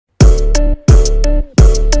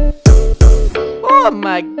Oh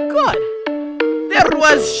my god! There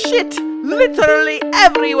was shit literally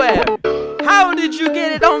everywhere! How did you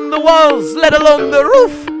get it on the walls, let alone the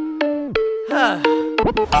roof?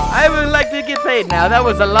 I would like to get paid now. That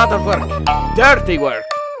was a lot of work. Dirty work.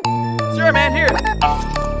 Sure, man, here.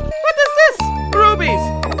 What is this? Rubies.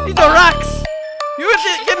 These are rocks. You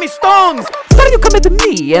give me stones. So you come at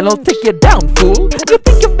me and I'll take you down, fool. You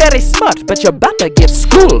think you're very smart, but you're about to get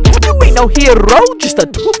schooled. You ain't no hero, just a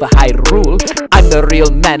tool for Hyrule. I'm the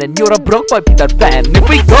real man and you're a broke boy Peter Pan. If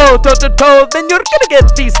we go toe to toe, then you're gonna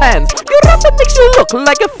get these hands. Your outfit makes you look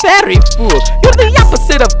like a fairy fool. You're the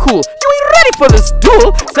opposite of cool. You ain't ready for this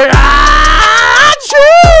duel. Sriracha!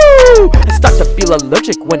 I start to feel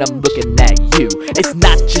allergic when I'm looking at you. It's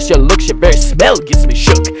not just your looks, your very smell gets me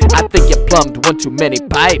shook. I think you plumbed one too many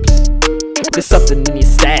pipes. There's something in your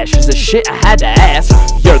stash, is a shit I had to ask.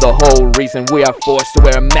 You're the whole reason we are forced to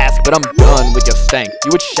wear a mask, but I'm done with your stank.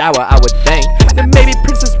 You would shower, I would think. Then maybe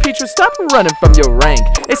Princess Peach would stop running from your rank.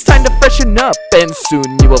 It's time to freshen up, and soon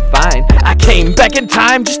you will find I came back in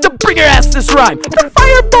time just to bring your ass this rhyme. The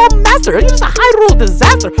Fireball Master, you're just a Hyrule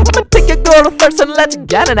disaster. I'ma take your girl first and let you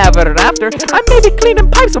get an ever after. I may be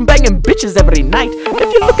cleaning pipes and banging bitches every night.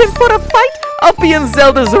 If you're looking for a fight, I'll be in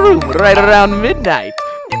Zelda's room right around midnight.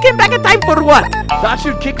 You came back in time for what? Thought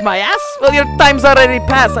you'd kick my ass? Well, your time's already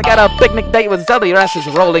passed. I got a picnic date with Zelda. Your ass is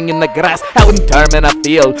rolling in the grass out in Termina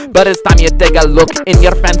Field. But it's time you take a look in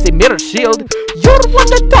your fancy mirror shield. You're one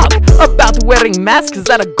to talk about wearing masks. Is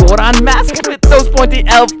that a Goron mask? With those pointy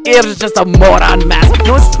elf ears, just a moron mask.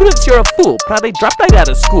 No, it's true that you're a fool. Probably dropped right out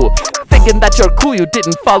of school. Thinking that you're cool, you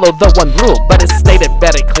didn't follow the one rule. But it's stated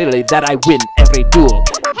very clearly that I win every duel.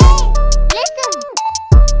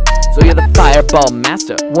 So you're the Fireball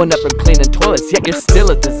Master, one up from cleaning toilets, yet you're still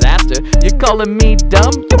a disaster. You're calling me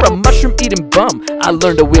dumb? You're a mushroom-eating bum. I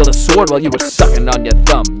learned to wield a sword while you were sucking on your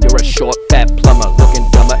thumb. You're a short, fat plumber, looking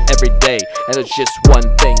dumber every day. And there's just one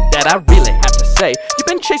thing that I really have to say. You've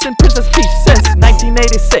been chasing Princess Peach since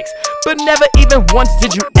 1986, but never even once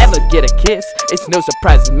did you ever get a kiss. It's no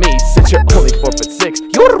surprise to me, since you're only 4'6".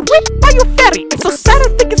 You're whipped by your fairy, it's so sad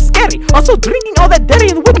I think it's scary. Also drinking all that dirty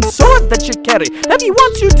and wooden sword that you carry. Evie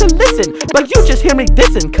wants you to listen, but you just hear me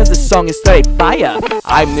dissing, cause this song is straight fire.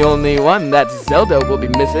 I'm the only one that Zelda will be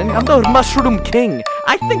missing. I'm the Mushroom King.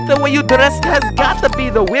 I think the way you dressed has got to be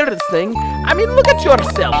the weirdest thing. I mean, look at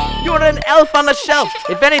yourself. You're an elf on a shelf.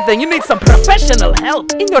 If anything, you need some professional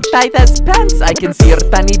help. In your tight-ass pants, I can see your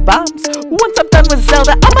tiny bombs. Once I'm done with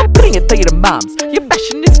Zelda, I'ma bring it to your moms. Your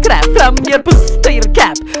fashion is crap, from your boots to your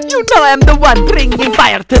cap. You know I'm the one bringing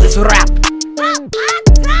fire to this rap.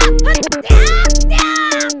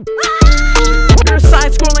 You're a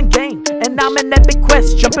side-scrolling game, and I'm an epic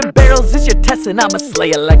quest. Jumping barrels is your test, and I'm a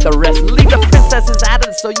slayer like the rest. Leave the princesses out of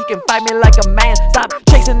it so you can fight me like a man. Stop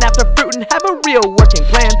chasing after fruit and have a real working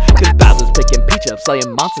plan. Cause Bowser's picking Peach up,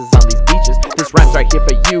 slaying monsters on these beaches. This rhyme's right here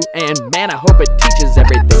for you, and man, I hope it teaches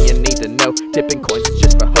everything you need to know. Tipping coins is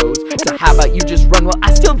just for hoes, so how about you just run while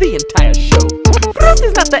I steal the entire show? Fruit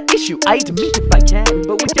is not the issue, I eat meat if I can.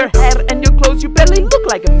 But with your hair and your clothes, you barely look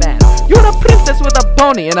like a man. You're a princess with a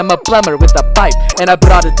pony, and I'm a plumber with a pipe. And I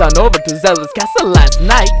brought it on over to Zelda's castle last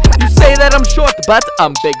night. You say that I'm short, but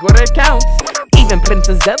I'm big when it counts. Even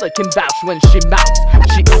Princess Zelda can vouch when she mounts.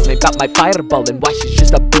 She asked me about my fireball and why she's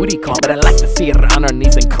just a booty call, but I like to see her on her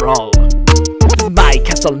knees and crawl. This is my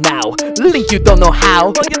castle now, Link, you don't know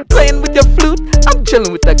how. While you're playing with your flute, I'm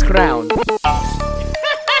chilling with the crown.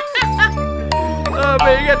 Oh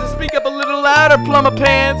man, you got to speak up a little louder, Plumber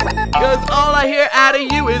Pants, cause all I hear out of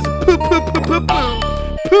you is poo poo poo poo poo.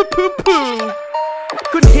 Poo poo poo.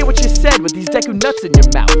 Couldn't hear what you said with these Deku nuts in your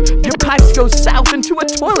mouth. Your pipes go south into a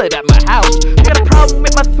toilet at my house. You got a problem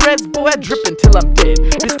with my threads? Boy, I drip until I'm dead.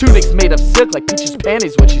 This tunic's made of silk like Peach's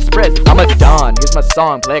panties when she spreads. I'm a Don, here's my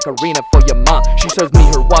song, play Ocarina for your mom. She shows me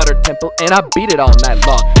her water temple and I beat it all night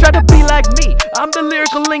long. Try to be like me, I'm the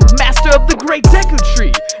lyrical link master of the great Deku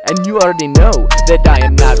Tree. And you already know that I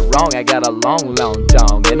am not wrong. I got a long, long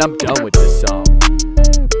dong and I'm done with this song.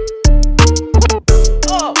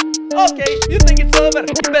 Okay, you think it's over?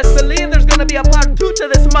 You best believe there's gonna be a part 2 to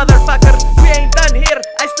this motherfucker. We ain't done here.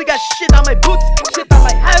 I still got shit on my boots, shit on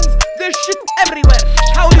my hands. There's shit everywhere.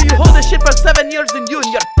 How do you hold this shit for 7 years and you and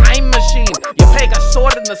your time machine? You take a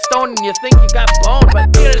sword in the stone and you think you got boned, but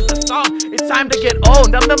here's the song. It's time to get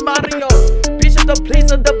owned. I'm the Mario. Piece of the place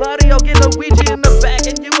of the barrio. Get a Ouija in the back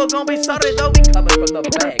and you are gonna be sorry though. We coming from the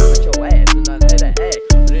bag. Put your ass in the head of hay.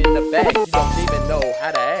 Put it in the bag. You don't even know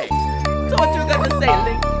how to act. So what you got to say,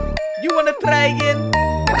 Link? You wanna try again?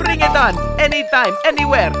 Bring it on, anytime,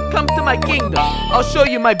 anywhere. Come to my kingdom. I'll show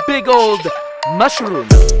you my big old mushroom.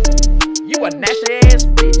 You a nasty ass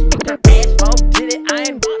bitch with that ass, small titty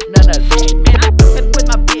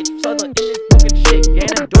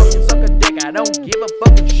I don't give a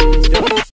fucking shit.